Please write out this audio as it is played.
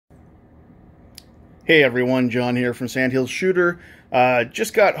Hey everyone, John here from Sandhills Shooter.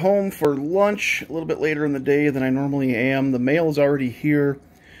 Just got home for lunch a little bit later in the day than I normally am. The mail is already here,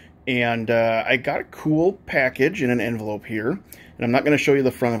 and I got a cool package in an envelope here. And I'm not going to show you the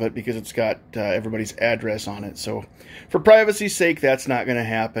front of it because it's got everybody's address on it. So for privacy's sake, that's not going to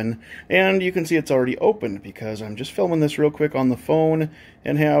happen. And you can see it's already opened because I'm just filming this real quick on the phone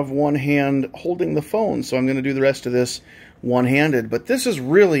and have one hand holding the phone. So I'm going to do the rest of this one-handed. But this is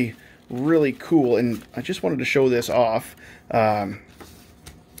really cool, and I just wanted to show this off.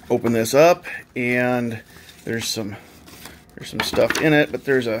 Open this up, and there's some stuff in it, but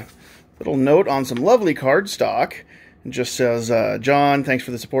there's a little note on some lovely cardstock. It just says, John, thanks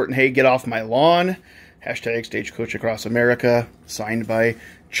for the support, and hey, get off my lawn. Hashtag Stagecoach Across America, signed by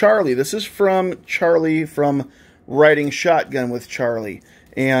Charlie. This is from Charlie from Riding Shotgun with Charlie.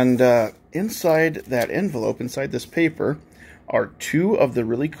 And inside that envelope, inside this paper, are two of the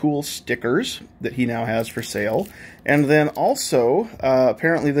really cool stickers that he now has for sale. And then also,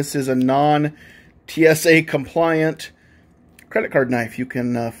 apparently this is a non-TSA compliant credit card knife. You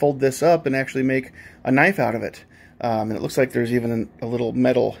can fold this up and actually make a knife out of it. And it looks like there's even a little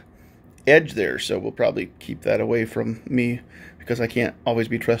metal edge there, so we'll probably keep that away from me because I can't always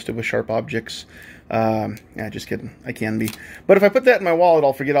be trusted with sharp objects. Yeah, just kidding. I can be. But if I put that in my wallet,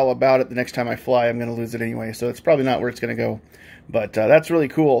 I'll forget all about it. The next time I fly, I'm going to lose it anyway, so it's probably not where it's going to go. But that's really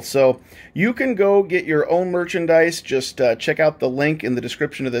cool. So you can go get your own merchandise. Just check out the link in the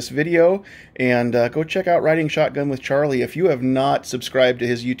description of this video, and go check out Riding Shotgun with Charlie. If you have not subscribed to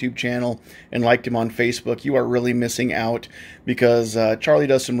his YouTube channel and liked him on Facebook, you are really missing out, because Charlie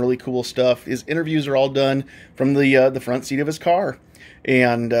does some really cool stuff. His interviews are all done from the front seat of his car.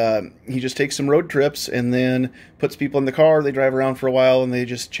 And he just takes some road trips and then puts people in the car. They drive around for a while and they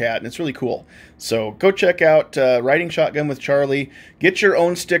just chat, and it's really cool. So go check out Riding Shotgun with Charlie. Get your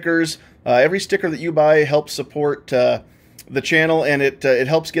own stickers. Every sticker that you buy helps support the channel, and it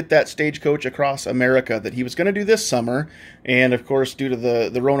helps get that Stagecoach Across America that he was going to do this summer. And of course, due to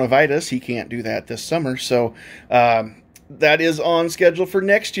the coronavirus, he can't do that this summer. So that is on schedule for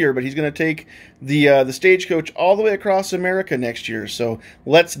next year, but he's going to take the Stagecoach all the way across America next year. So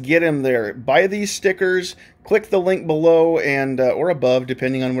let's get him there. Buy these stickers. Click the link below and or above,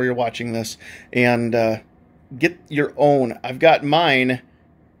 depending on where you're watching this, and get your own. I've got mine.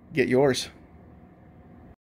 Get yours.